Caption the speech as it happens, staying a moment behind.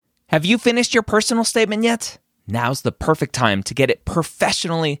Have you finished your personal statement yet? Now's the perfect time to get it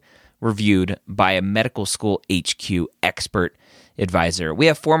professionally reviewed by a medical school HQ expert advisor. We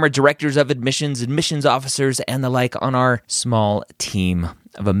have former directors of admissions, admissions officers, and the like on our small team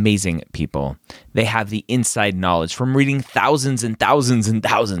of amazing people. They have the inside knowledge from reading thousands and thousands and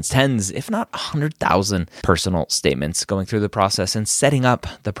thousands, tens, if not 100,000 personal statements, going through the process and setting up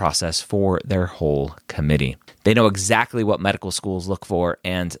the process for their whole committee. They know exactly what medical schools look for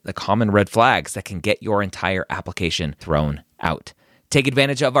and the common red flags that can get your entire application thrown out. Take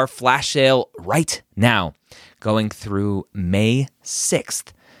advantage of our flash sale right now, going through May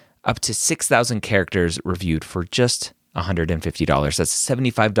 6th, up to 6,000 characters reviewed for just $150. That's a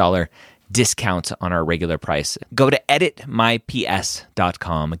 $75 discount on our regular price. Go to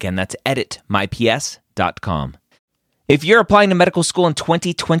editmyps.com. Again, that's editmyps.com. If you're applying to medical school in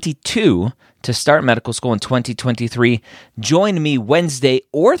 2022 to start medical school in 2023, join me Wednesday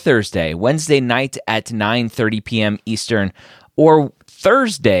or Thursday, Wednesday night at 9:30 p.m. Eastern, or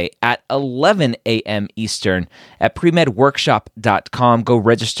Thursday at 11 a.m. Eastern at premedworkshop.com. Go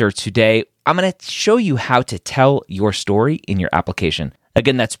register today. I'm going to show you how to tell your story in your application.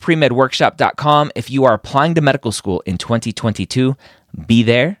 Again, that's premedworkshop.com. If you are applying to medical school in 2022, be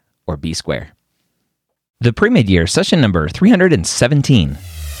there or be square. The Pre-Med Year, session number 317.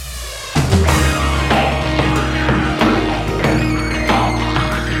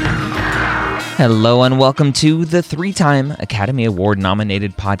 Hello and welcome to the 3-time Academy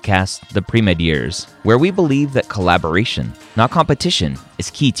Award-nominated podcast, The Pre-Med Years, where we believe that collaboration, not competition, is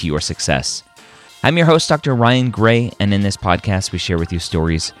key to your success. I'm your host, Dr. Ryan Gray, and in this podcast, we share with you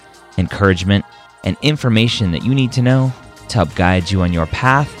stories, encouragement, and information that you need to know to help guide you on your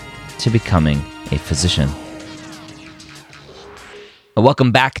path to becoming a physician.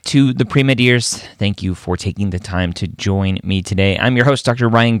 Welcome back to the Pre-Med Years. Thank you for taking the time to join me today. I'm your host, Dr.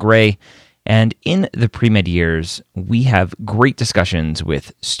 Ryan Gray. And in the Pre-Med Years, we have great discussions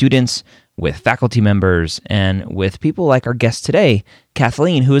with students, with faculty members, and with people like our guest today,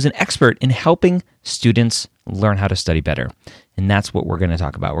 Kathleen, who is an expert in helping students learn how to study better. And that's what we're going to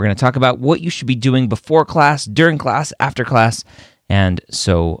talk about. We're going to talk about what you should be doing before class, during class, after class, and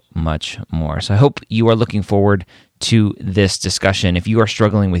so much more. So I hope you are looking forward to this discussion. If you are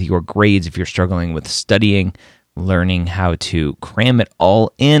struggling with your grades, if you're struggling with studying, learning how to cram it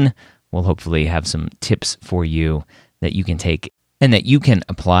all in, we'll hopefully have some tips for you that you can take and that you can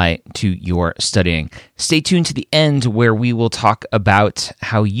apply to your studying. Stay tuned to the end where we will talk about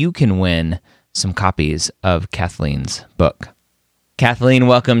how you can win some copies of Kathleen's book. Kathleen,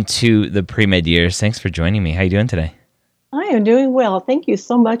 welcome to the Pre-Med Years. Thanks for joining me. How are you doing today? I am doing well. Thank you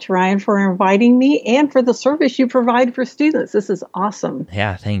so much, Ryan, for inviting me and for the service you provide for students. This is awesome.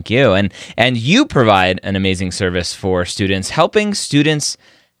 Yeah, thank you. And you provide an amazing service for students, helping students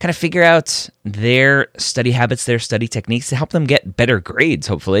kind of figure out their study habits, their study techniques to help them get better grades,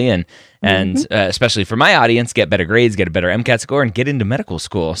 hopefully, and especially for my audience, get better grades, get a better MCAT score, and get into medical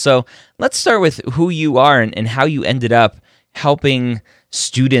school. So let's start with who you are and how you ended up helping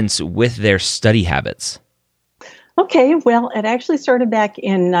students with their study habits. Okay, well, it actually started back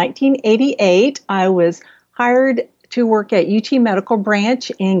in 1988. I was hired to work at UT Medical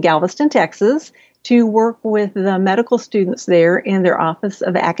Branch in Galveston, Texas, to work with the medical students there in their Office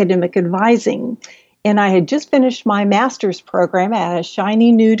of Academic Advising. And I had just finished my master's program at a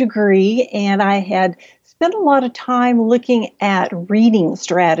shiny new degree, and I had spent a lot of time looking at reading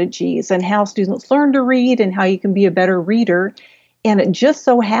strategies and how students learn to read and how you can be a better reader. And it just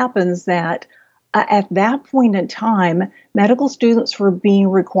so happens that at that point in time, medical students were being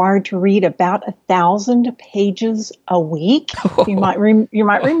required to read about 1,000 pages a week. You might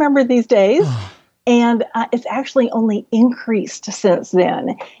remember these days. And it's actually only increased since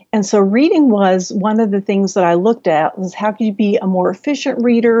then. And so reading was one of the things that I looked at was how could you be a more efficient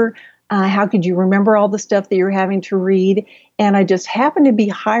reader? How could you remember all the stuff that you're having to read? And I just happened to be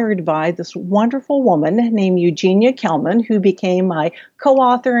hired by this wonderful woman named Eugenia Kelman, who became my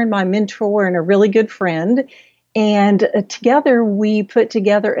co-author and my mentor and a really good friend. And together we put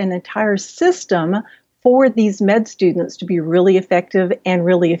together an entire system for these med students to be really effective and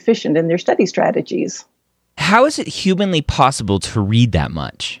really efficient in their study strategies. How is it humanly possible to read that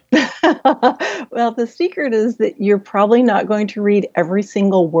much? Well, the secret is that you're probably not going to read every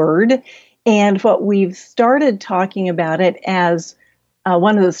single word. And what we've started talking about it as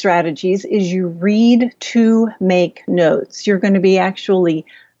one of the strategies is you read to make notes. You're going to be actually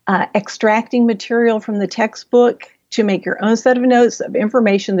extracting material from the textbook to make your own set of notes of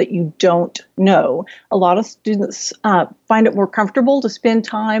information that you don't know. A lot of students find it more comfortable to spend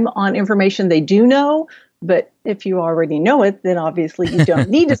time on information they do know, But if you already know it, then obviously you don't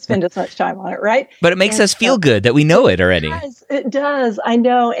need to spend as much time on it, right? But it makes us feel good that we know it already. It does. I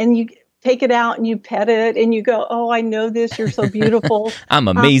know. And you take it out and you pet it and you go, oh, I know this. You're so beautiful. I'm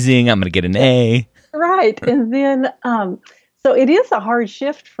amazing. I'm going to get an A. Right. And then, so it is a hard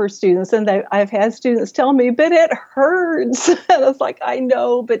shift for students. And I've had students tell me, but it hurts. And I was like, I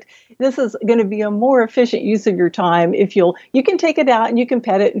know, but this is going to be a more efficient use of your time if you can take it out and you can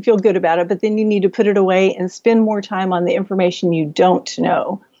pet it and feel good about it, but then you need to put it away and spend more time on the information you don't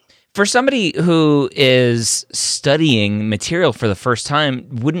know. For somebody who is studying material for the first time,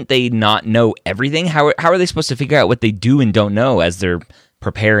 wouldn't they not know everything? How are they supposed to figure out what they do and don't know as they're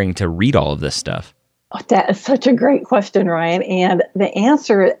preparing to read all of this stuff? Oh, that is such a great question, Ryan. And the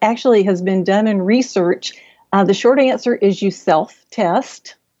answer actually has been done in research. The short answer is you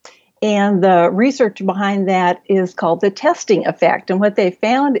self-test. And the research behind that is called the testing effect. And what they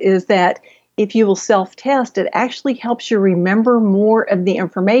found is that if you will self-test, it actually helps you remember more of the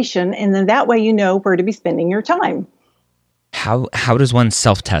information. And then that way you know where to be spending your time. How does one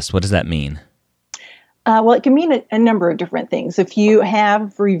self-test? What does that mean? Well, it can mean a number of different things. If you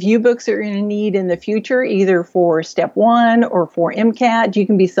have review books that you're going to need in the future, either for Step 1 or for MCAT, you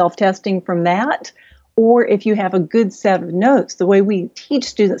can be self-testing from that. Or if you have a good set of notes, the way we teach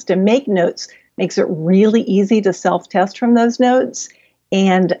students to make notes makes it really easy to self-test from those notes.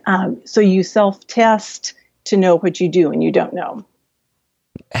 And so you self-test to know what you do and you don't know.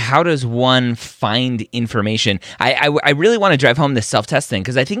 How does one find information? I really want to drive home this self-test thing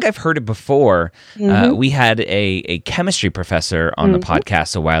because I think I've heard it before. Mm-hmm. We had a chemistry professor on the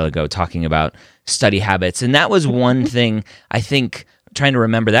podcast a while ago talking about study habits. And that was one thing I think, trying to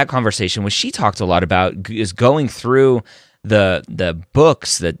remember that conversation, was she talked a lot about is going through the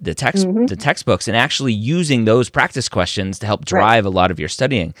books, the textbooks, and actually using those practice questions to help drive a lot of your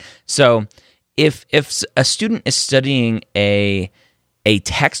studying. So if a student is studying a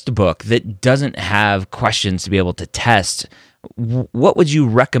textbook that doesn't have questions to be able to test, what would you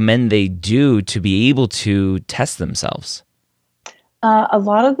recommend they do to be able to test themselves? A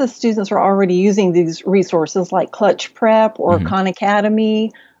lot of the students are already using these resources like Clutch Prep or Khan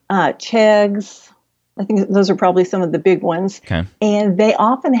Academy, CHEGS. I think those are probably some of the big ones. Okay. And they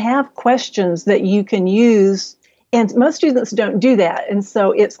often have questions that you can use. And most students don't do that. And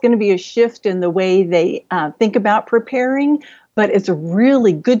so it's going to be a shift in the way they think about preparing. But it's a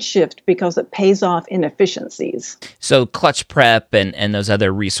really good shift because it pays off in efficiencies. So Clutch Prep and those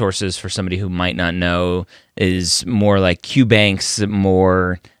other resources for somebody who might not know is more like QBanks,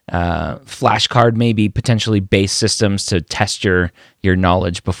 more flashcard, maybe potentially based systems to test your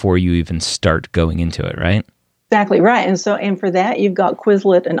knowledge before you even start going into it, right? Exactly right. And for that, you've got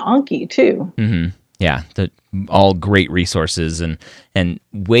Quizlet and Anki too. Mm-hmm. Yeah, all great resources and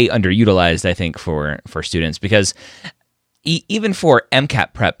way underutilized, I think, for students because even for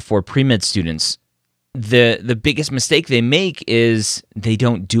MCAT prep for pre-med students, the biggest mistake they make is they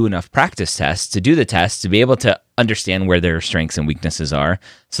don't do enough practice tests to do the tests to be able to understand where their strengths and weaknesses are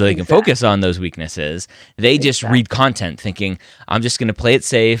so they can focus on those weaknesses. They just read content thinking, I'm just going to play it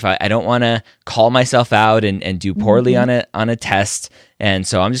safe. I don't want to call myself out and do poorly on a test. And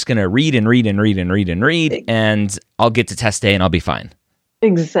so I'm just going to read and I'll get to test day and I'll be fine.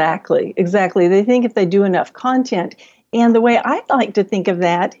 Exactly. They think if they do enough content. And the way I like to think of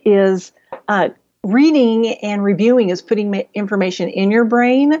that is reading and reviewing is putting information in your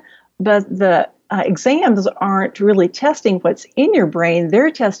brain, but the exams aren't really testing what's in your brain.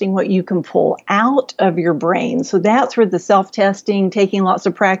 They're testing what you can pull out of your brain. So that's where the self-testing, taking lots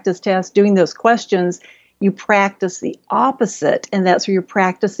of practice tests, doing those questions, you practice the opposite, and that's where you're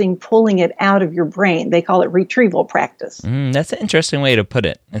practicing pulling it out of your brain. They call it retrieval practice. That's an interesting way to put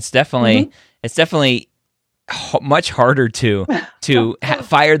it. It's definitely much harder to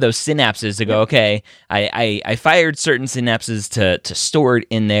fire those synapses to go, okay, I fired certain synapses to store it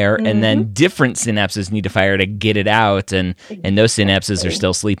in there, and then different synapses need to fire to get it out, and those synapses are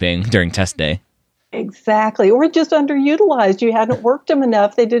still sleeping during test day. Exactly. Or just underutilized. You hadn't worked them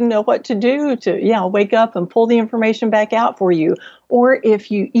enough. They didn't know what to do to, wake up and pull the information back out for you. Or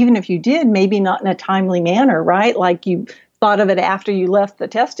even if you did, maybe not in a timely manner, right? Like you thought of it after you left the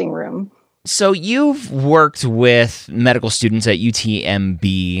testing room. So you've worked with medical students at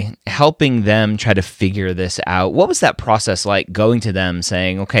UTMB, helping them try to figure this out. What was that process like, going to them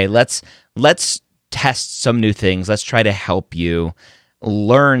saying, okay, let's test some new things. Let's try to help you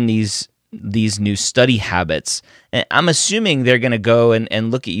learn these new study habits. And I'm assuming they're going to go and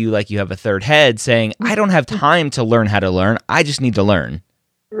look at you like you have a third head saying, I don't have time to learn how to learn. I just need to learn.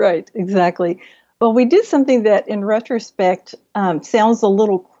 Right, exactly. Well, we did something that in retrospect sounds a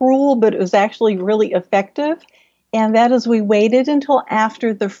little cruel, but it was actually really effective. And that is we waited until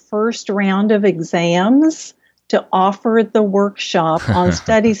after the first round of exams to offer the workshop on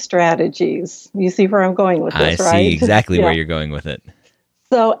study strategies. You see where I'm going with this, right? I see exactly where you're going with it.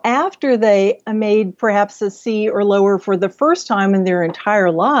 So after they made perhaps a C or lower for the first time in their entire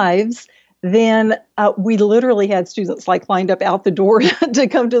lives, then we literally had students lined up out the door to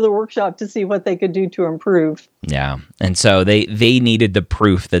come to the workshop to see what they could do to improve. Yeah. And so they needed the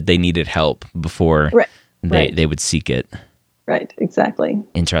proof that they needed help before they would seek it. Right, exactly.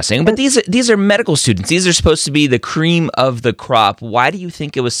 Interesting. But these are medical students. These are supposed to be the cream of the crop. Why do you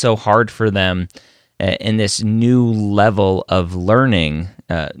think it was so hard for them in this new level of learning?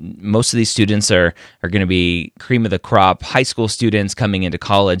 Most of these students are going to be cream of the crop, high school students coming into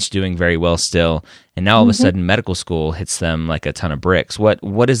college doing very well still, and now all of a sudden medical school hits them like a ton of bricks.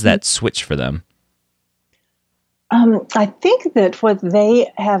 What is that switch for them? I think that what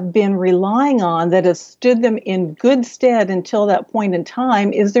they have been relying on that has stood them in good stead until that point in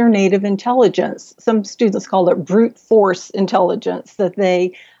time is their native intelligence. Some students call it brute force intelligence, that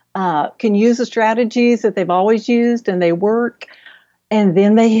they can use the strategies that they've always used and they work. And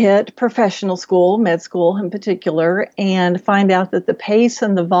then they hit professional school, med school in particular, and find out that the pace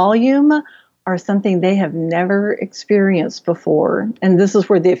and the volume are something they have never experienced before. And this is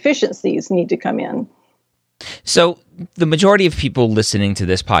where the efficiencies need to come in. So the majority of people listening to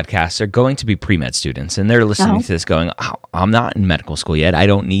this podcast are going to be pre-med students, and they're listening to this going, oh, I'm not in medical school yet. I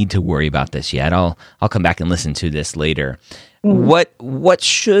don't need to worry about this yet. I'll come back and listen to this later. What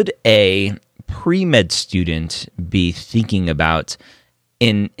should a pre-med student be thinking about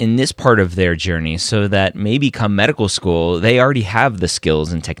in this part of their journey so that maybe come medical school, they already have the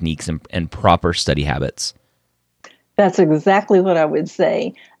skills and techniques and proper study habits? That's exactly what I would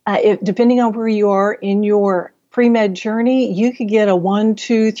say. Depending on where you are in your pre-med journey, you could get a 1,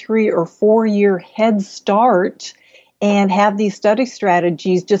 2, 3, or 4-year head start and have these study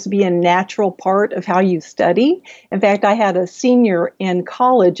strategies just be a natural part of how you study. In fact, I had a senior in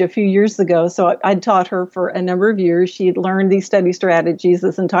college a few years ago, so I'd taught her for a number of years. She'd learned these study strategies,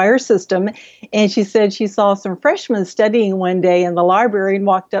 this entire system, and she said she saw some freshmen studying one day in the library and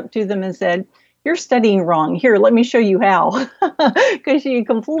walked up to them and said, "You're studying wrong. Here, let me show you how." Because she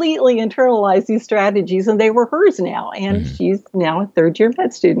completely internalized these strategies, and they were hers now. And she's now a third-year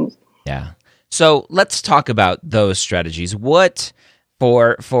med student. Yeah. So let's talk about those strategies. What,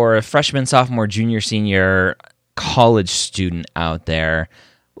 for a freshman, sophomore, junior, senior college student out there,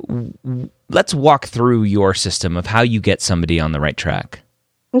 let's walk through your system of how you get somebody on the right track.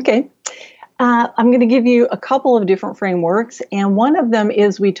 Okay. I'm going to give you a couple of different frameworks, and one of them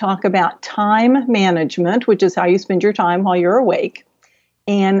is we talk about time management, which is how you spend your time while you're awake,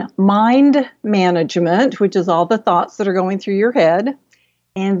 and mind management, which is all the thoughts that are going through your head,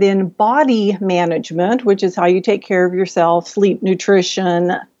 and then body management, which is how you take care of yourself, sleep,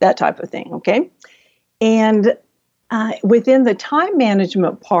 nutrition, that type of thing, okay? And within the time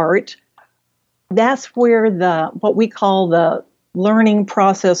management part, that's where what we call the learning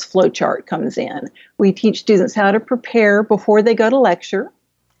process flowchart comes in. We teach students how to prepare before they go to lecture,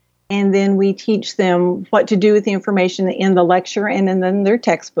 and then we teach them what to do with the information in the lecture and in their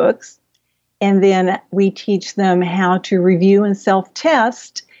textbooks. And then we teach them how to review and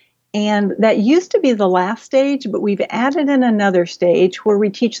self-test. And that used to be the last stage, but we've added in another stage where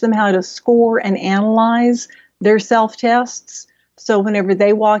we teach them how to score and analyze their self-tests. So whenever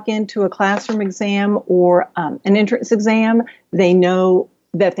they walk into a classroom exam or an entrance exam, they know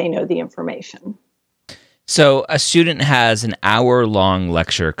that they know the information. So a student has an hour-long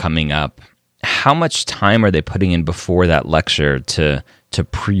lecture coming up. How much time are they putting in before that lecture to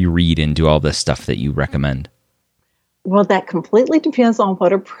pre-read and do all this stuff that you recommend? Well, that completely depends on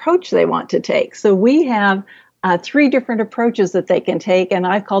what approach they want to take. So we have 3 different approaches that they can take, and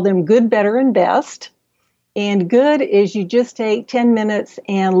I call them good, better, and best. And good is you just take 10 minutes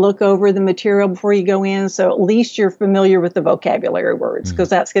and look over the material before you go in, so at least you're familiar with the vocabulary words, because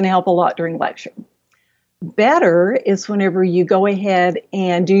that's going to help a lot during lecture. Better is whenever you go ahead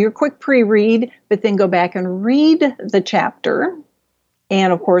and do your quick pre-read, but then go back and read the chapter.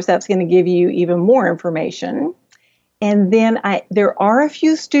 And of course, that's going to give you even more information. And then there are a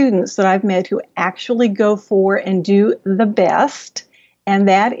few students that I've met who actually go for and do the best. And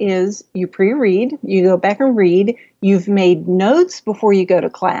that is you pre-read, you go back and read, you've made notes before you go to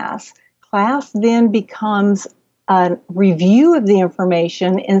class. Class then becomes a review of the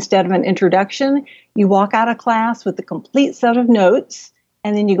information instead of an introduction. You walk out of class with a complete set of notes,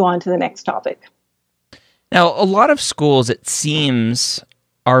 and then you go on to the next topic. Now, a lot of schools, it seems,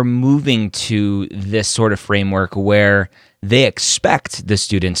 are moving to this sort of framework where they expect the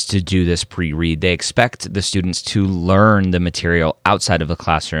students to do this pre-read. They expect the students to learn the material outside of the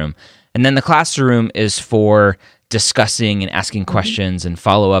classroom. And then the classroom is for discussing and asking questions and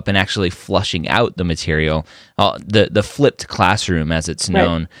follow up and actually flushing out the material, the flipped classroom as it's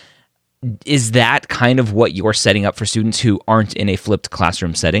known. Right. Is that kind of what you're setting up for students who aren't in a flipped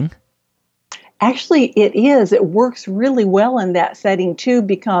classroom setting? Actually, it is. It works really well in that setting too,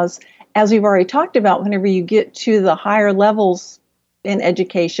 because as we've already talked about, whenever you get to the higher levels in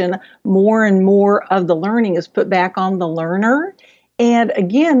education, more and more of the learning is put back on the learner. And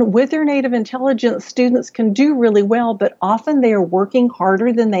again, with their native intelligence, students can do really well, but often they are working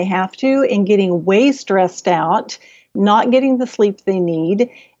harder than they have to and getting way stressed out, not getting the sleep they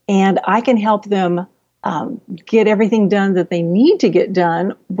need. And I can help them get everything done that they need to get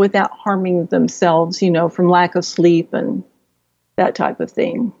done without harming themselves, from lack of sleep and that type of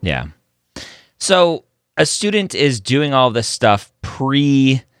thing. Yeah. So a student is doing all this stuff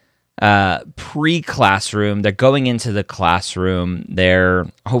pre-classroom. They're going into the classroom. They're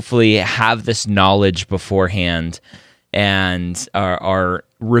hopefully have this knowledge beforehand and are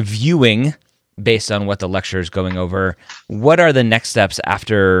reviewing based on what the lecturer is going over. What are the next steps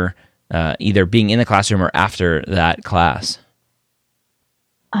after either being in the classroom or after that class?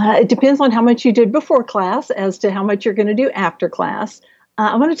 It depends on how much you did before class as to how much you're going to do after class.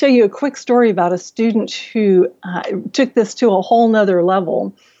 I want to tell you a quick story about a student who took this to a whole nother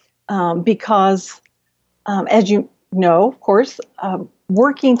level because, as you know, of course,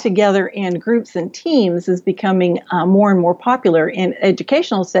 working together in groups and teams is becoming more and more popular in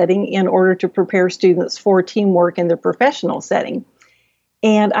educational setting in order to prepare students for teamwork in their professional setting.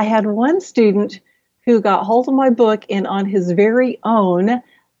 And I had one student who got hold of my book and on his very own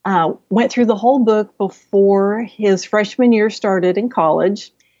went through the whole book before his freshman year started in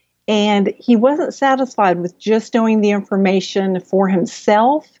college. And he wasn't satisfied with just knowing the information for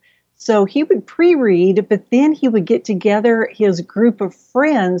himself. So he would pre-read, but then he would get together his group of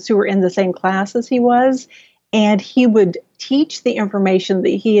friends who were in the same class as he was, and he would teach the information that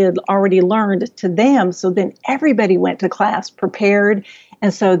he had already learned to them. So then everybody went to class prepared.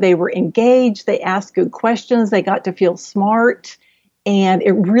 And so they were engaged. They asked good questions. They got to feel smart. And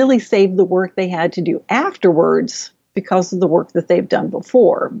it really saved the work they had to do afterwards because of the work that they've done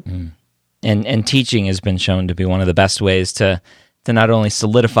before. Mm. And teaching has been shown to be one of the best ways to not only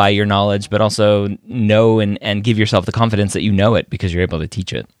solidify your knowledge, but also know and give yourself the confidence that you know it because you're able to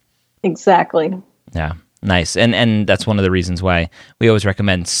teach it. Exactly. Yeah. Nice. And that's one of the reasons why we always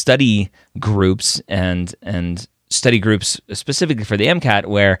recommend study groups and study groups specifically for the MCAT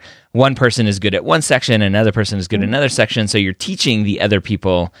where one person is good at one section and another person is good at another section. So you're teaching the other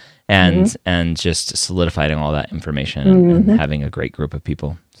people and just solidifying all that information and having a great group of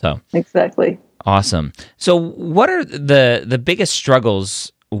people. So exactly. Awesome. So what are the biggest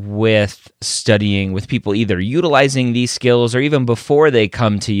struggles with studying, with people either utilizing these skills or even before they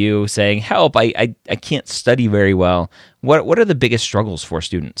come to you saying, help, I can't study very well? What are the biggest struggles for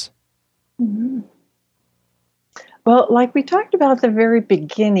students? Mm-hmm. Well, like we talked about at the very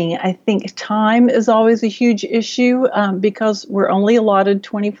beginning, I think time is always a huge issue because we're only allotted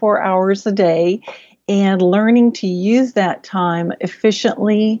 24 hours a day, and learning to use that time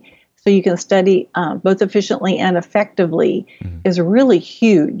efficiently so you can study both efficiently and effectively is really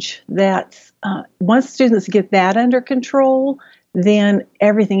huge. That's once students get that under control, then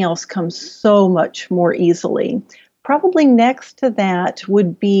everything else comes so much more easily. Probably next to that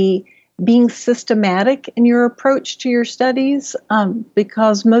would be being systematic in your approach to your studies,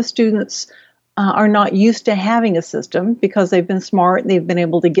 because most students are not used to having a system because they've been smart and they've been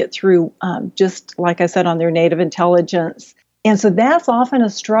able to get through, just like I said, on their native intelligence. And so that's often a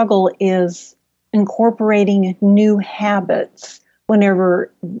struggle, is incorporating new habits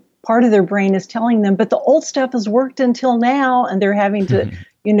whenever part of their brain is telling them, but the old stuff has worked until now, and they're having to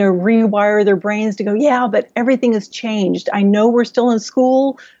rewire their brains to go, yeah, but everything has changed. I know we're still in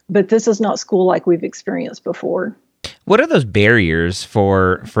school, but this is not school like we've experienced before. What are those barriers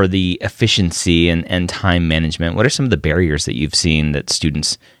for the efficiency and time management? What are some of the barriers that you've seen that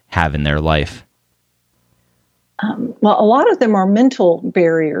students have in their life? Well, a lot of them are mental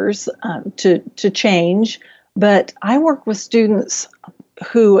barriers to change, but I work with students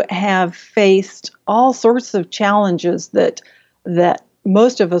who have faced all sorts of challenges that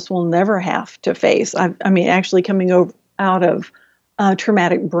most of us will never have to face. I mean, actually coming out of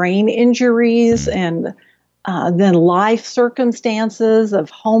traumatic brain injuries and then life circumstances of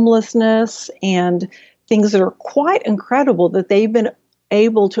homelessness and things that are quite incredible that they've been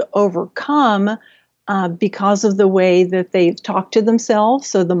able to overcome because of the way that they've talked to themselves,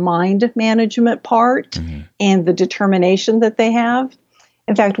 so the mind management part and the determination that they have.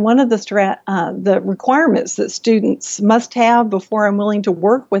 In fact, one of the requirements that students must have before I'm willing to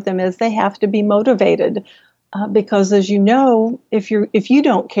work with them is they have to be motivated. Because, as you know, if you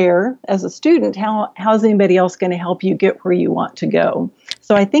don't care as a student, how's anybody else going to help you get where you want to go?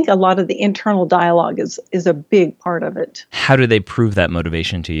 So I think a lot of the internal dialogue is a big part of it. How do they prove that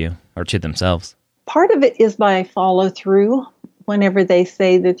motivation to you or to themselves? Part of it is by follow through. Whenever they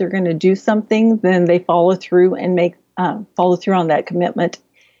say that they're going to do something, then they follow through and follow through on that commitment.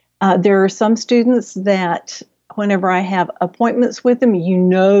 There are some students that whenever I have appointments with them,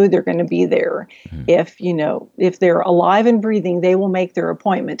 they're going to be there. If they're alive and breathing, they will make their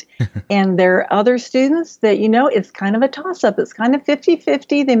appointment. And there are other students that, it's kind of a toss-up. It's kind of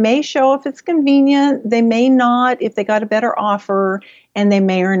 50-50. They may show if it's convenient. They may not if they got a better offer. And they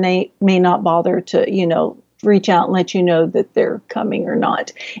may or may not bother to, reach out and let you know that they're coming or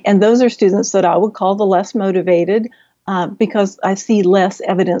not. And those are students that I would call the less motivated because I see less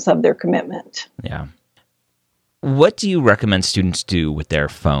evidence of their commitment. Yeah. What do you recommend students do with their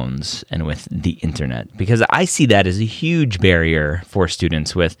phones and with the internet? Because I see that as a huge barrier for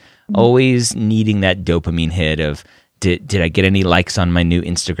students with always needing that dopamine hit of, did I get any likes on my new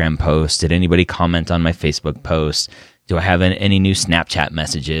Instagram post? Did anybody comment on my Facebook post? Do I have any new Snapchat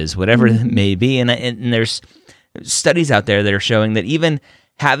messages? Whatever it may be. And there's studies out there that are showing that even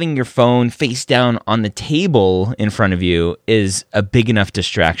having your phone face down on the table in front of you is a big enough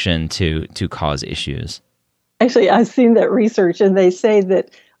distraction to cause issues. Actually, I've seen that research, and they say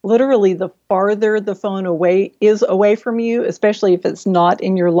that literally the farther the phone away from you, especially if it's not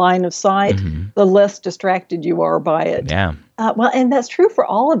in your line of sight, the less distracted you are by it. Yeah. And that's true for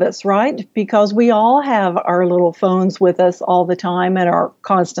all of us, right? Because we all have our little phones with us all the time and are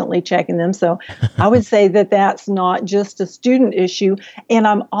constantly checking them. So I would say that that's not just a student issue. And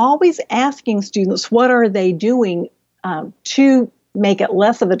I'm always asking students, what are they doing to make it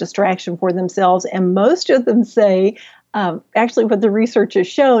less of a distraction for themselves? And most of them say, actually what the research has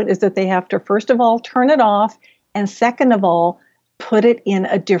shown is that they have to, first of all, turn it off, and second of all, put it in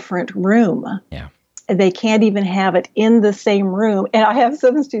a different room. Yeah. They can't even have it in the same room. And I have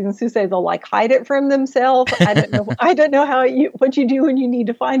some students who say they'll hide it from themselves. I don't know what you do when you need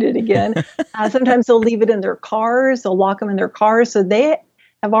to find it again. Sometimes they'll leave it in their cars. They'll lock them in their cars. So they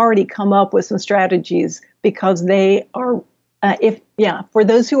have already come up with some strategies because they are for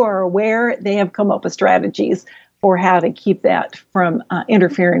those who are aware, they have come up with strategies for how to keep that from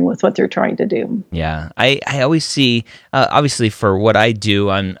interfering with what they're trying to do. Yeah, I always see, obviously for what I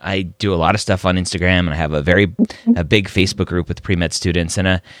do, I do a lot of stuff on Instagram, and I have a big Facebook group with pre-med students, and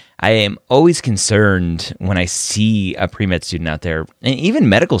I am always concerned when I see a pre-med student out there, and even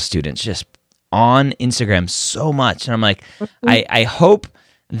medical students, just on Instagram so much, and I'm like, I hope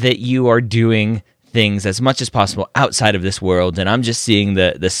that you are doing things as much as possible outside of this world, and I'm just seeing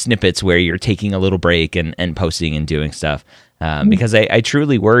the snippets where you're taking a little break and posting and doing stuff, because I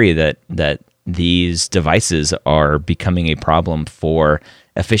truly worry that these devices are becoming a problem for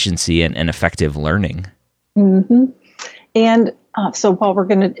efficiency and effective learning. Mm-hmm. And so while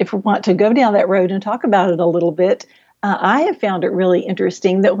if we want to go down that road and talk about it a little bit, I have found it really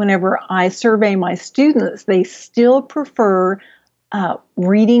interesting that whenever I survey my students, they still prefer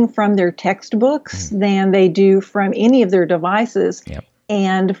reading from their textbooks than they do from any of their devices. Yep.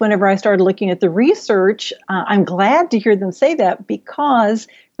 And whenever I started looking at the research, I'm glad to hear them say that, because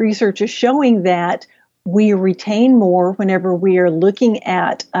research is showing that we retain more whenever we are looking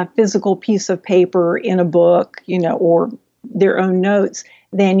at a physical piece of paper in a book, or their own notes,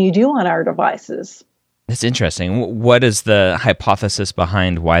 than you do on our devices. That's interesting. What is the hypothesis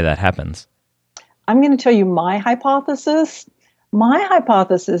behind why that happens? I'm going to tell you my hypothesis. My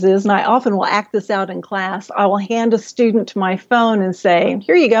hypothesis is, and I often will act this out in class, I will hand a student my phone and say,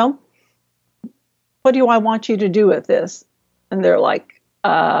 here you go. What do I want you to do with this? And they're like,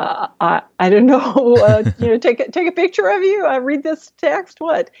 I don't know. Take a picture of you. Read this text.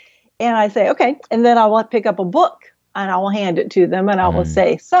 What? And I say, okay. And then I will pick up a book and I will hand it to them, and I will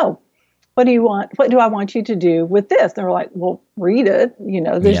say, so what do you want? What do I want you to do with this? And they're like, well, read it.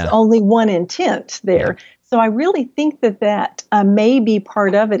 There's only one intent there. Yeah. So I really think that may be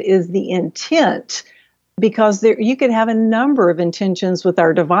part of it, is the intent, because you can have a number of intentions with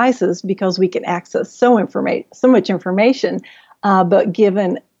our devices because we can access so much information. But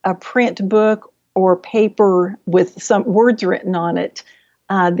given a print book or paper with some words written on it,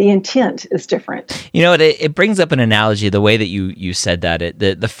 the intent is different. It brings up an analogy. The way that you said that,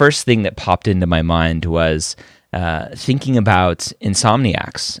 the first thing that popped into my mind was thinking about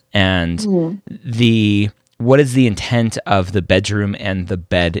insomniacs and what is the intent of the bedroom and the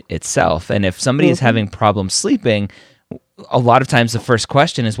bed itself. And if somebody is having problems sleeping, a lot of times the first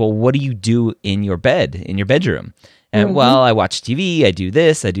question is, well, what do you do in your bed, in your bedroom? And well, I watch TV, I do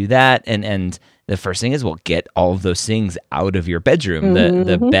this, I do that. And the first thing is, well, get all of those things out of your bedroom.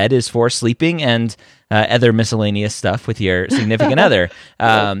 The bed is for sleeping and other miscellaneous stuff with your significant other.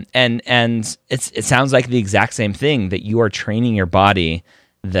 And it sounds like the exact same thing, that you are training your body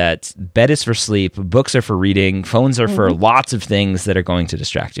that bed is for sleep, books are for reading, phones are for lots of things that are going to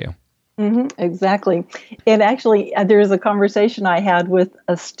distract you. Exactly. And actually, there's a conversation I had with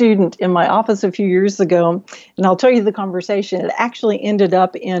a student in my office a few years ago, and I'll tell you the conversation. It actually ended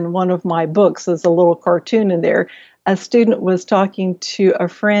up in one of my books. There's a little cartoon in there. A student was talking to a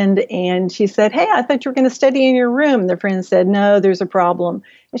friend, and she said, "Hey, I thought you were going to study in your room." The friend said, "No, there's a problem."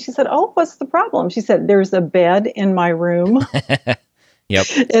 And she said, "Oh, what's the problem?" She said, "There's a bed in my room." Yep.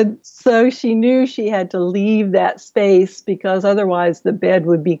 And so she knew she had to leave that space because otherwise the bed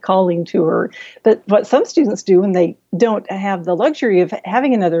would be calling to her. But what some students do when they don't have the luxury of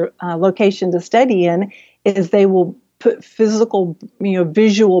having another location to study in is they will put physical,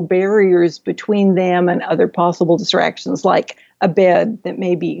 visual barriers between them and other possible distractions, like a bed that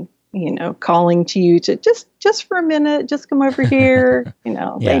may be, calling to you to just for a minute, just come over here,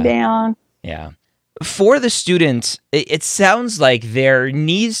 lay down. Yeah. For the student, it sounds like there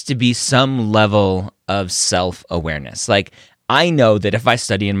needs to be some level of self-awareness. Like, I know that if I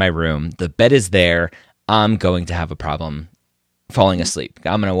study in my room, the bed is there, I'm going to have a problem falling asleep.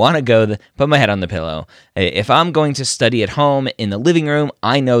 I'm going to want to put my head on the pillow. If I'm going to study at home in the living room,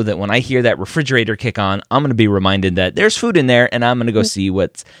 I know that when I hear that refrigerator kick on, I'm going to be reminded that there's food in there and I'm going to go see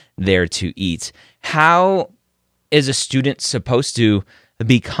what's there to eat. How is a student supposed to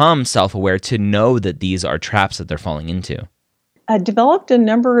become self-aware to know that these are traps that they're falling into? I developed a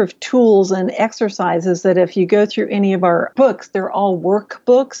number of tools and exercises that if you go through any of our books, they're all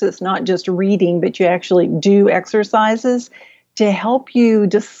workbooks. It's not just reading, but you actually do exercises to help you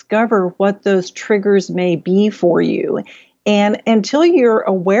discover what those triggers may be for you. And until you're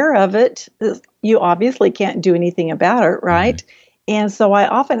aware of it, you obviously can't do anything about it, right? And so I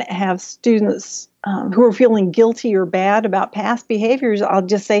often have students who are feeling guilty or bad about past behaviors. I'll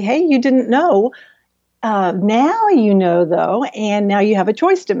just say, hey, you didn't know. Now you know, though, and now you have a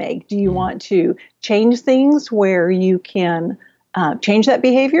choice to make. Do you want to change things where you can change that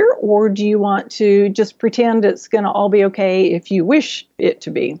behavior, or do you want to just pretend it's going to all be okay if you wish it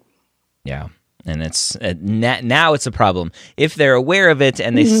to be? Yeah. And it's now it's a problem. If they're aware of it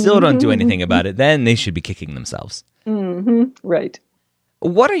and they still don't do anything about it, then they should be kicking themselves. Right.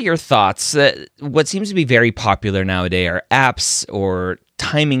 What are your thoughts? What seems to be very popular nowadays are apps or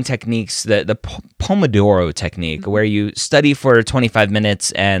timing techniques, the Pomodoro technique, where you study for 25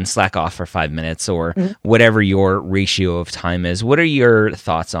 minutes and slack off for 5 minutes, or whatever your ratio of time is. What are your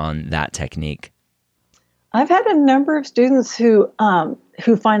thoughts on that technique? I've had a number of students who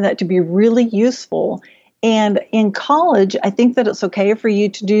find that to be really useful. And in college, I think that it's okay for you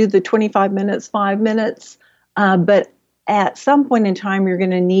to do the 25 minutes, 5 minutes, but at some point in time, you're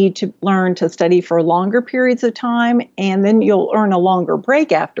going to need to learn to study for longer periods of time, and then you'll earn a longer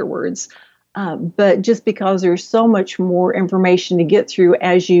break afterwards. But just because there's so much more information to get through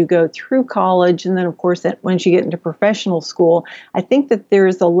as you go through college, and then, of course, once you get into professional school, I think that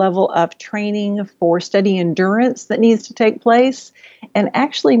there's a level of training for study endurance that needs to take place. And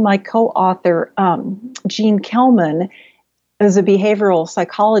actually, my co-author, Jean Kelman, is a behavioral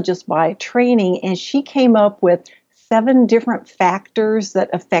psychologist by training, and she came up with 7 different factors that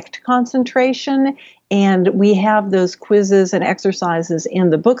affect concentration. And we have those quizzes and exercises in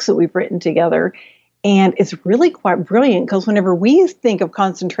the books that we've written together. And it's really quite brilliant because whenever we think of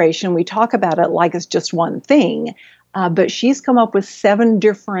concentration, we talk about it like it's just one thing. But she's come up with 7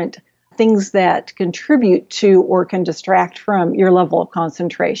 different things that contribute to or can distract from your level of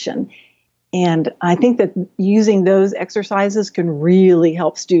concentration. And I think that using those exercises can really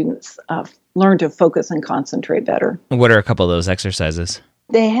help students learn to focus and concentrate better. What are a couple of those exercises?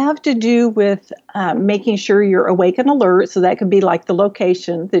 They have to do with making sure you're awake and alert. So that could be like the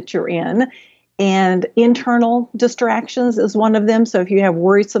location that you're in. And internal distractions is one of them. So if you have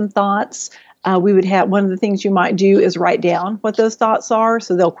worrisome thoughts, we would have one of the things you might do is write down what those thoughts are.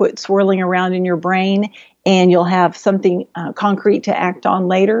 So they'll quit swirling around in your brain and you'll have something concrete to act on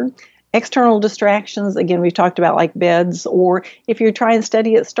later. External distractions, again, we've talked about like beds, or if you're trying to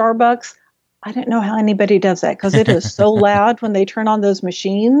study at Starbucks, I don't know how anybody does that because it is so loud when they turn on those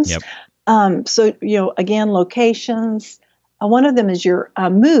machines. Yep. So, again, locations, One of them is your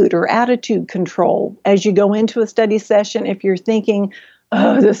mood or attitude control. As you go into a study session, if you're thinking,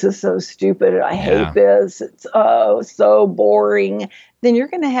 oh, this is so stupid, I hate this, it's so boring, then you're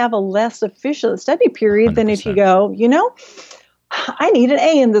going to have a less efficient study period 100%. than if you go, I need an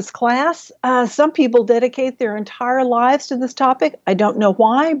A in this class. Some people dedicate their entire lives to this topic. I don't know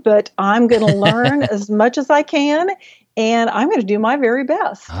why, but I'm going to learn as much as I can, and I'm going to do my very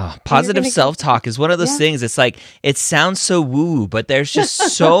best. Positive self-talk is one of those things. It's like, it sounds so woo, but there's just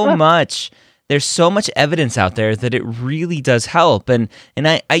so much. There's so much evidence out there that it really does help. And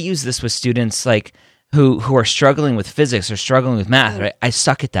I use this with students like who are struggling with physics or struggling with math, right? I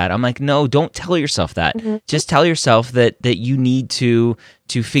suck at that. I'm like, no, don't tell yourself that. Just tell yourself that you need to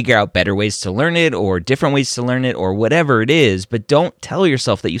figure out better ways to learn it or different ways to learn it or whatever it is, but don't tell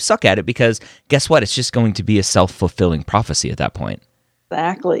yourself that you suck at it, because guess what? It's just going to be a self-fulfilling prophecy at that point.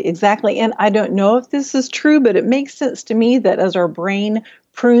 Exactly. And I don't know if this is true, but it makes sense to me that as our brain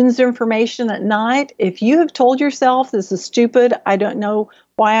prunes information at night, if you have told yourself this is stupid, I don't know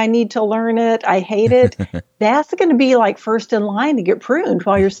why I need to learn it, I hate it, that's going to be like first in line to get pruned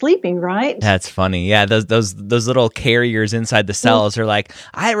while you're sleeping, right? That's funny. Yeah, those little carriers inside the cells are like,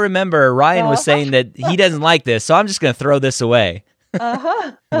 I remember Ryan was saying that he doesn't like this, so I'm just going to throw this away.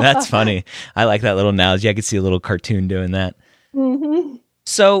 That's funny. I like that little analogy. I could see a little cartoon doing that.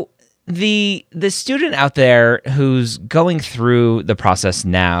 So the student out there who's going through the process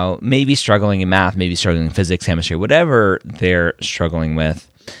now, maybe struggling in math, maybe struggling in physics, chemistry, whatever they're struggling with,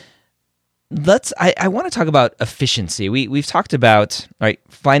 I want to talk about efficiency. We've talked about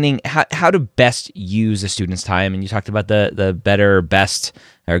finding how to best use a student's time, and you talked about the better, best,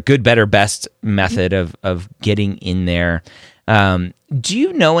 or good, better, best method of getting in there. Do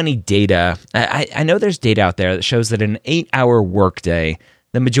you know any data? I know there's data out there that shows that in an 8-hour workday,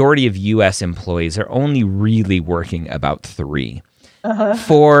 the majority of U.S. employees are only really working about 3.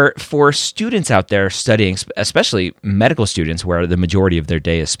 For students out there studying, especially medical students, where the majority of their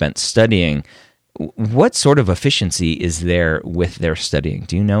day is spent studying, what sort of efficiency is there with their studying?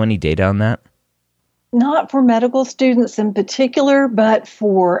 Do you know any data on that? Not for medical students in particular, but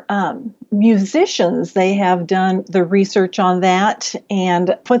for musicians, they have done the research on that.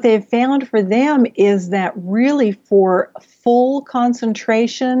 And what they've found for them is that really for full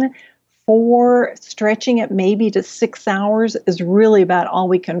concentration, for stretching it maybe to 6 hours is really about all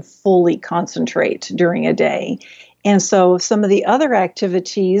we can fully concentrate during a day. And so some of the other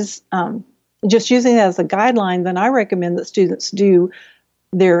activities, just using that as a guideline, then I recommend that students do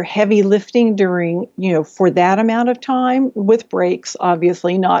their heavy lifting during, for that amount of time with breaks,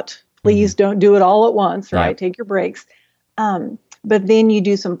 obviously not, please don't do it all at once, right? Take your breaks. But then you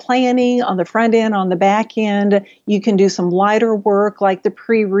do some planning on the front end, on the back end. You can do some lighter work like the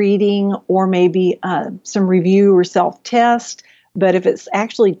pre-reading or maybe some review or self-test. But if it's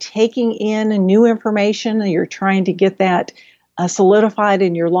actually taking in new information and you're trying to get that solidified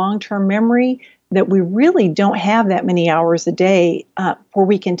in your long-term memory, that we really don't have that many hours a day where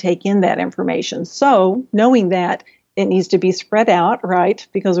we can take in that information. So knowing that it needs to be spread out, right?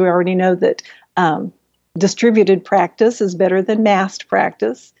 Because we already know that distributed practice is better than massed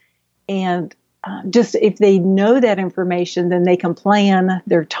practice. And just if they know that information, then they can plan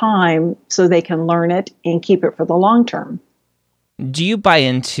their time so they can learn it and keep it for the long term. Do you buy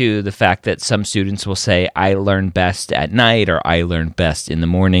into the fact that some students will say, I learn best at night or I learn best in the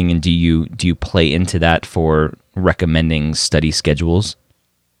morning? And do you play into that for recommending study schedules?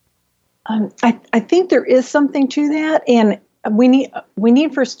 I think there is something to that. And we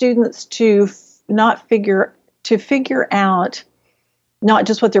need for students to figure out not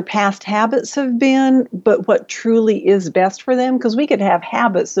just what their past habits have been, but what truly is best for them. Because we could have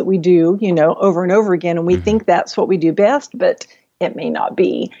habits that we do, over and over again, and we think that's what we do best, but it may not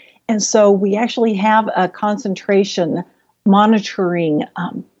be. And so we actually have a concentration monitoring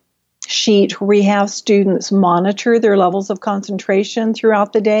sheet where we have students monitor their levels of concentration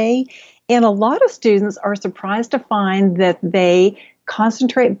throughout the day. And a lot of students are surprised to find that they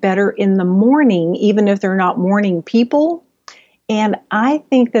concentrate better in the morning, even if they're not morning people. And I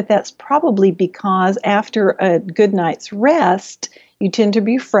think that that's probably because after a good night's rest, you tend to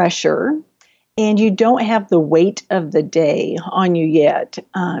be fresher and you don't have the weight of the day on you yet.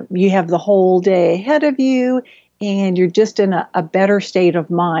 You have the whole day ahead of you and you're just in a better state of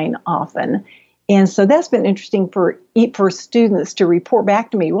mind often. And so that's been interesting for students to report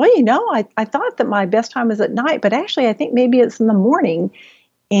back to me. Well, I thought that my best time was at night, but actually I think maybe it's in the morning.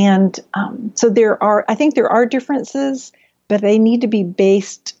 And so I think there are differences, but they need to be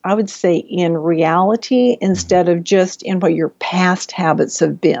based, I would say, in reality instead of just in what your past habits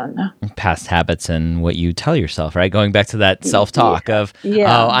have been. Past habits and what you tell yourself, right? Going back to that self-talk of,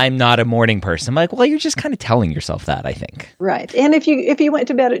 oh, I'm not a morning person. I'm like, well, you're just kind of telling yourself that, I think. Right. And if you went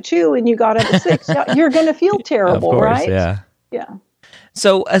to bed at 2 and you got up at 6, you're going to feel terrible, of course, right? Yeah. Yeah.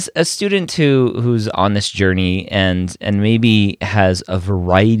 So as a student who's on this journey and maybe has a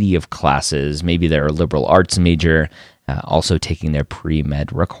variety of classes, maybe they're a liberal arts major, also taking their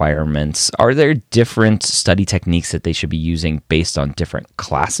pre-med requirements, are there different study techniques that they should be using based on different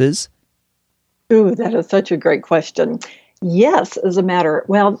classes? Ooh, that is such a great question. Yes,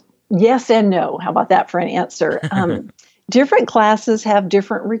 yes and no. How about that for an answer? Different classes have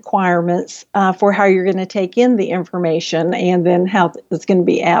different requirements for how you're going to take in the information and then how it's going to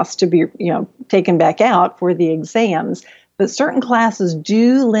be asked to be, taken back out for the exams. But certain classes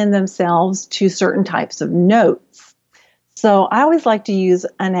do lend themselves to certain types of notes. So I always like to use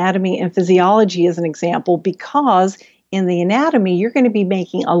anatomy and physiology as an example because in the anatomy, you're going to be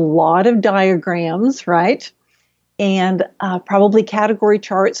making a lot of diagrams, right? And probably category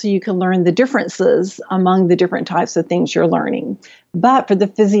charts so you can learn the differences among the different types of things you're learning. But for the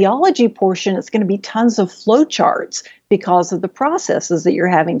physiology portion, it's going to be tons of flow charts because of the processes that you're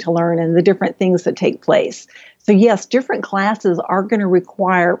having to learn and the different things that take place. So yes, different classes are going to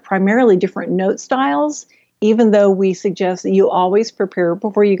require primarily different note styles, even though we suggest that you always prepare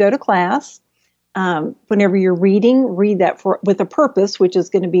before you go to class. Whenever you're reading, read that with a purpose, which is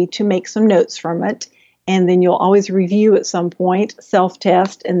going to be to make some notes from it. And then you'll always review at some point,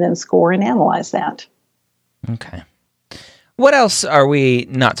 self-test, and then score and analyze that. Okay. What else are we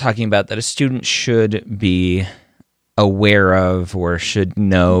not talking about that a student should be aware of or should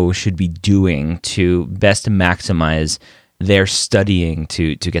be doing to best maximize their studying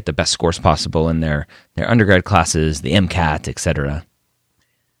to get the best scores possible in their undergrad classes, the MCAT, etc.?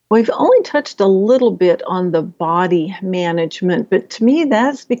 We've only touched a little bit on the body management, but to me,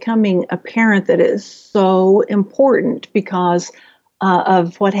 that's becoming apparent that it is so important because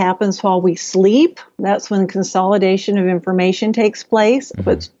of what happens while we sleep. That's when consolidation of information takes place,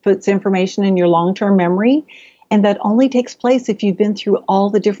 puts information in your long-term memory, and that only takes place if you've been through all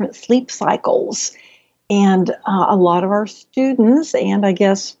the different sleep cycles. And a lot of our students, and I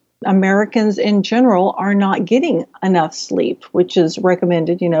guess Americans in general, are not getting enough sleep, which is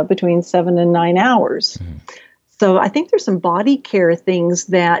recommended, between 7 and 9 hours. So I think there's some body care things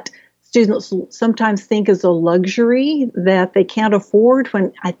that students sometimes think is a luxury that they can't afford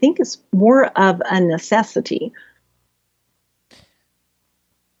when I think it's more of a necessity.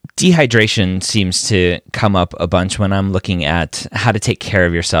 Dehydration seems to come up a bunch when I'm looking at how to take care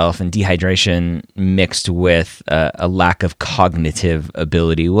of yourself, and dehydration mixed with a lack of cognitive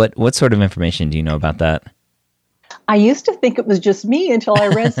ability. What sort of information do you know about that? I used to think it was just me until I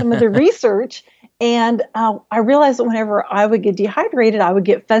read some of the research, and I realized that whenever I would get dehydrated, I would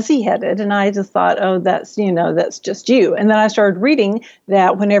get fuzzy-headed, and I just thought, oh, that's just you. And then I started reading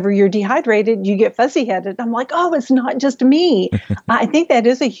that whenever you're dehydrated, you get fuzzy-headed. I'm like, oh, it's not just me. I think that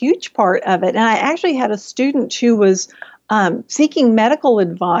is a huge part of it. And I actually had a student who was seeking medical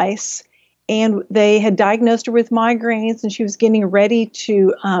advice, and they had diagnosed her with migraines, and she was getting ready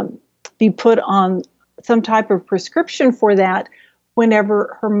to be put on some type of prescription for that,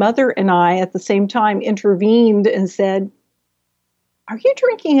 whenever her mother and I at the same time intervened and said, are you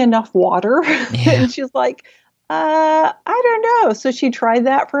drinking enough water? Yeah. And she's like, I don't know. So she tried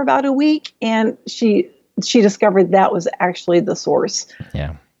that for about a week, and she discovered that was actually the source.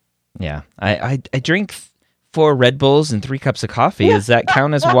 Yeah. Yeah. I drink 4 Red Bulls and 3 cups of coffee. Does that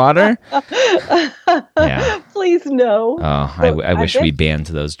count as water? Yeah. Please no. Oh, I wish we banned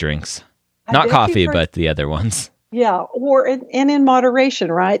those drinks. Not coffee, but the other ones. Yeah, and in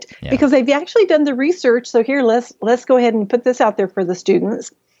moderation, right? Yeah. Because they've actually done the research. So here, let's go ahead and put this out there for the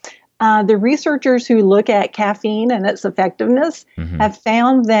students. The researchers who look at caffeine and its effectiveness have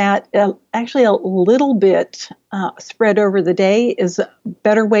found that actually a little bit spread over the day is a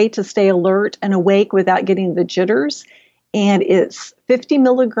better way to stay alert and awake without getting the jitters. And it's 50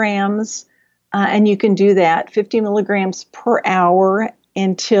 milligrams, and you can do that 50 milligrams per hour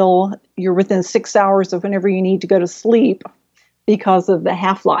until you're within 6 hours of whenever you need to go to sleep, because of the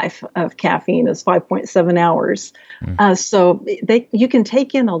half-life of caffeine is 5.7 hours. So you can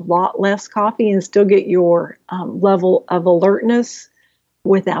take in a lot less coffee and still get your level of alertness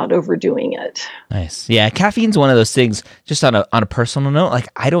without overdoing it. Nice. Yeah, caffeine's one of those things, just on a personal note, like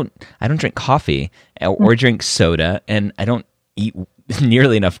I don't drink coffee or drink soda, and I don't eat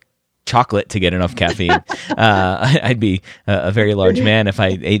nearly enough chocolate to get enough caffeine. I'd be a very large man if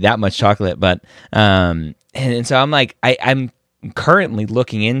I ate that much chocolate. But and so I'm like, I'm currently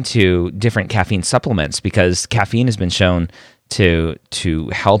looking into different caffeine supplements because caffeine has been shown to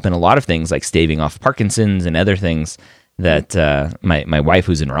help in a lot of things like staving off Parkinson's and other things that my wife,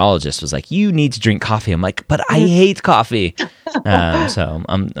 who's a neurologist, was like, you need to drink coffee. I'm like, but I hate coffee. So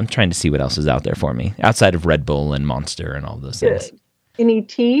I'm trying to see what else is out there for me outside of Red Bull and Monster and all those things. Any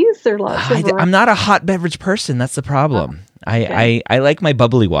teas? There are lots of I'm not a hot beverage person. That's the problem. I like my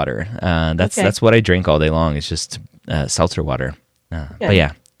bubbly water. That's what I drink all day long. It's just seltzer water. But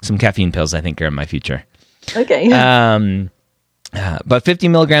yeah, some caffeine pills I think are in my future. Okay. But 50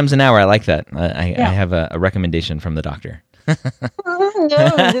 milligrams an hour, I like that. I have a recommendation from the doctor. No.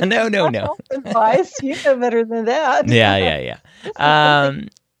 Advice. You know better than that. Yeah.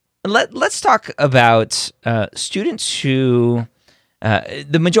 Let's talk about students who...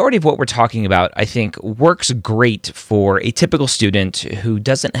 the majority of what we're talking about, I think, works great for a typical student who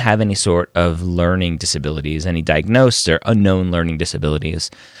doesn't have any sort of learning disabilities, any diagnosed or unknown learning disabilities.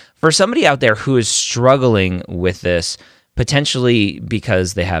 For somebody out there who is struggling with this, potentially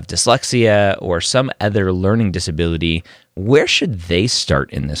because they have dyslexia or some other learning disability, where should they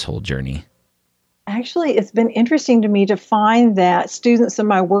start in this whole journey? Actually, it's been interesting to me to find that students in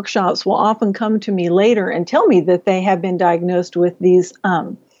my workshops will often come to me later and tell me that they have been diagnosed with these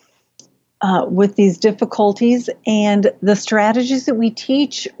difficulties, and the strategies that we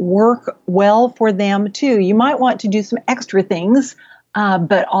teach work well for them too. You might want to do some extra things,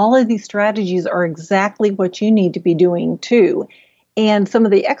 but all of these strategies are exactly what you need to be doing too. And some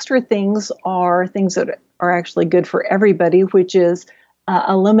of the extra things are things that are actually good for everybody, which is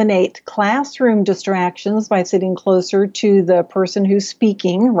eliminate classroom distractions by sitting closer to the person who's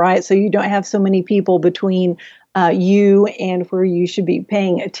speaking, right? So you don't have so many people between you and where you should be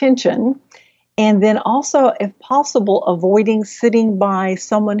paying attention. And then also, if possible, avoiding sitting by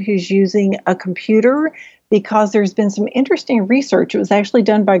someone who's using a computer, because there's been some interesting research. It was actually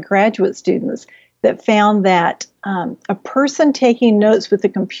done by graduate students that found that a person taking notes with a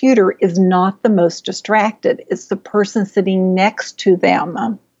computer is not the most distracted. It's the person sitting next to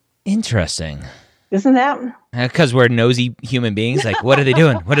them. Interesting. Isn't that? Because we're nosy human beings. Like, what are they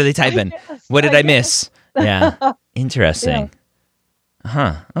doing? What are they typing? What did I miss? Yeah. Interesting.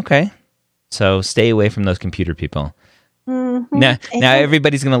 Yeah. Okay. So stay away from those computer people. Mm-hmm. Now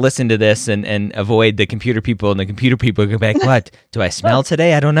everybody's going to listen to this and avoid the computer people, and the computer people go back, what? Do I smell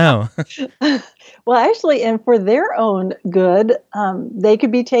today? I don't know. Well, actually, and for their own good, they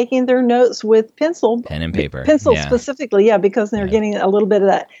could be taking their notes with pencil. Pen and paper. Pencil specifically, because they're getting a little bit of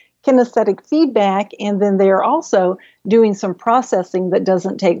that kinesthetic feedback, and then they are also doing some processing that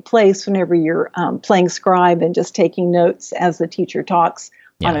doesn't take place whenever you're playing scribe and just taking notes as the teacher talks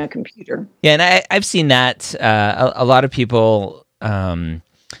on a computer. Yeah, and I've seen that. A lot of people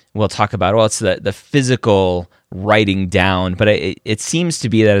will talk about, well, it's the physical writing down, but it seems to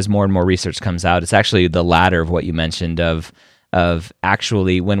be that as more and more research comes out, it's actually the latter of what you mentioned of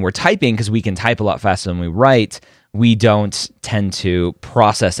actually when we're typing, because we can type a lot faster than we write, we don't tend to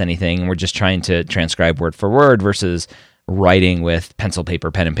process anything. We're just trying to transcribe word for word versus writing with pencil, paper,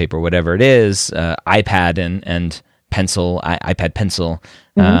 pen and paper, whatever it is, iPad and pencil, iPad pencil,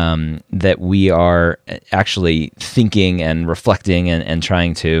 that we are actually thinking and reflecting and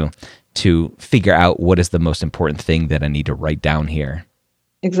trying to figure out what is the most important thing that I need to write down here.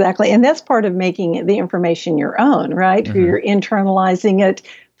 Exactly. And that's part of making the information your own, right? Mm-hmm. You're internalizing it,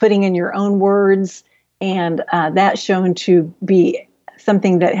 putting in your own words, and that's shown to be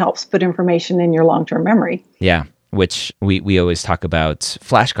something that helps put information in your long-term memory. Yeah. Which we always talk about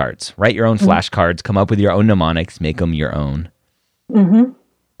flashcards. Write your own flashcards, come up with your own mnemonics, make them your own. Mm-hmm.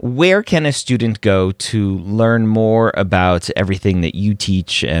 Where can a student go to learn more about everything that you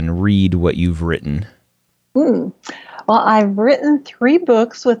teach and read what you've written? Well, I've written 3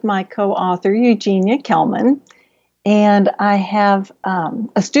 books with my co-author, Eugenia Kelman, and I have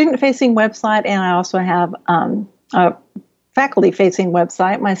a student-facing website, and I also have a faculty-facing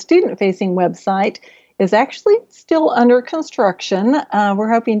website. My student-facing website is actually still under construction.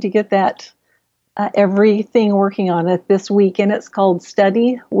 We're hoping to get that everything working on it this week, and it's called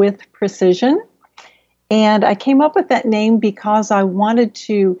Study with Precision. And I came up with that name because I wanted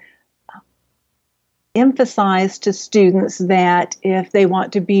to emphasize to students that if they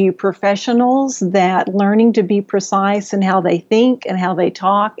want to be professionals, that learning to be precise in how they think and how they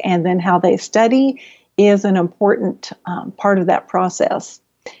talk and then how they study is an important part of that process.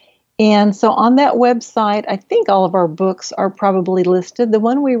 And so on that website, I think all of our books are probably listed. The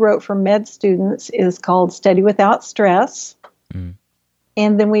one we wrote for med students is called Study Without Stress.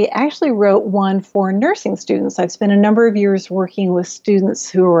 And then we actually wrote one for nursing students. I've spent a number of years working with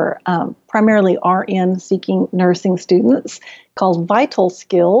students who are primarily RN seeking nursing students, called Vital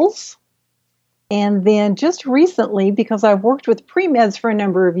Skills. And then just recently, because I've worked with pre-meds for a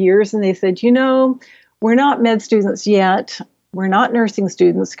number of years, and they said, we're not med students yet. We're not nursing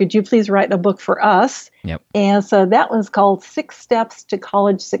students. Could you please write a book for us? Yep. And so that one's called 6 Steps to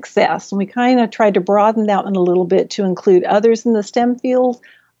College Success. And we kind of tried to broaden that one a little bit to include others in the STEM field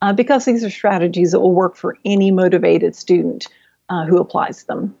because these are strategies that will work for any motivated student who applies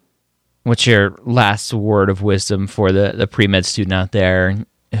them. What's your last word of wisdom for the pre-med student out there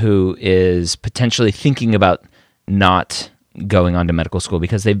who is potentially thinking about not going on to medical school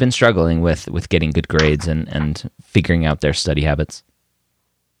because they've been struggling with getting good grades and figuring out their study habits?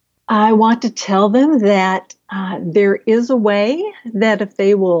 I want to tell them that there is a way that if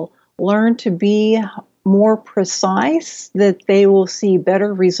they will learn to be more precise, that they will see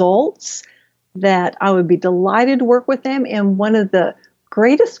better results, that I would be delighted to work with them. And one of the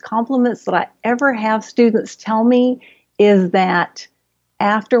greatest compliments that I ever have students tell me is that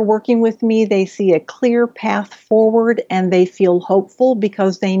after working with me, they see a clear path forward and they feel hopeful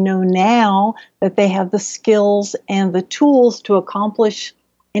because they know now that they have the skills and the tools to accomplish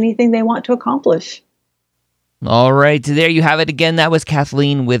anything they want to accomplish. All right, there you have it again. That was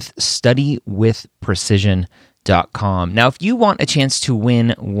Kathleen with StudyWithPrecision.com. Now, if you want a chance to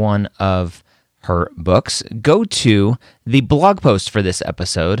win one of her books, go to the blog post for this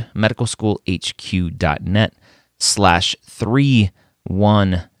episode,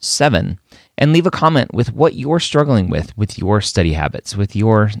 medicalschoolhq.net/317, and leave a comment with what you're struggling with your study habits, with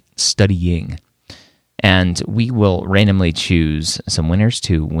your studying. And we will randomly choose some winners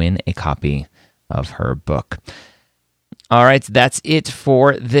to win a copy of her book. All right, that's it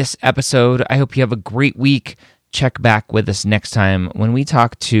for this episode. I hope you have a great week. Check back with us next time when we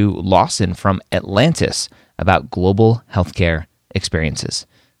talk to Lawson from Atlantis about global healthcare experiences.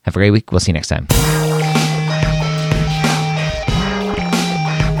 Have a great week. We'll see you next time.